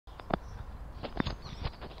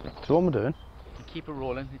exactly what I'm doing. Keep it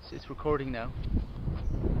rolling, it's recording now.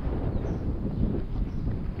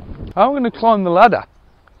 How am I going to climb the ladder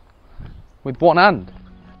with one hand?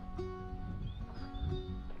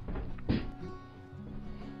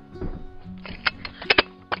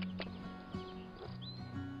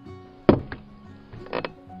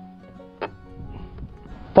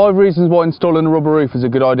 Five reasons why installing a rubber roof is a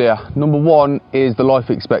good idea. Number one is the life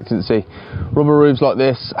expectancy. Rubber roofs like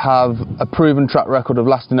this have a proven track record of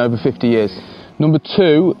lasting over 50 years. Number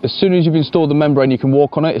two, as soon as you've installed the membrane you can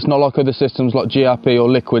walk on it. It's not like other systems like GRP or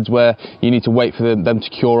liquids where you need to wait for them to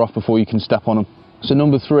cure off before you can step on them. So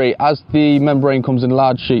number three, as the membrane comes in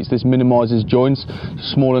large sheets, this minimises joints.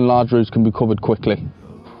 Small and large roofs can be covered quickly.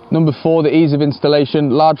 Number four, the ease of installation.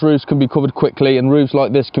 Large roofs can be covered quickly and roofs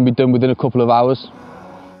like this can be done within a couple of hours.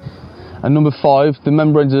 And number five, the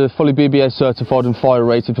membranes are fully BBA certified and fire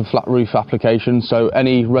rated for flat roof applications, so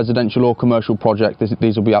any residential or commercial project,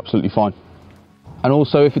 these will be absolutely fine. And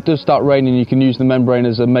also, if it does start raining, you can use the membrane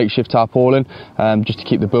as a makeshift tarpaulin, just to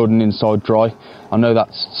keep the building inside dry. I know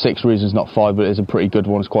that's 6 reasons, not 5, but it is a pretty good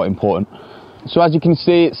one, it's quite important. So as you can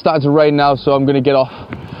see, it's starting to rain now, so I'm going to get off.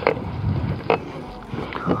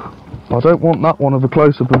 I don't want that one of a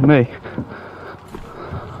close-up of me.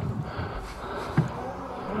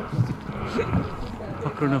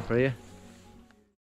 Puckering up, are you?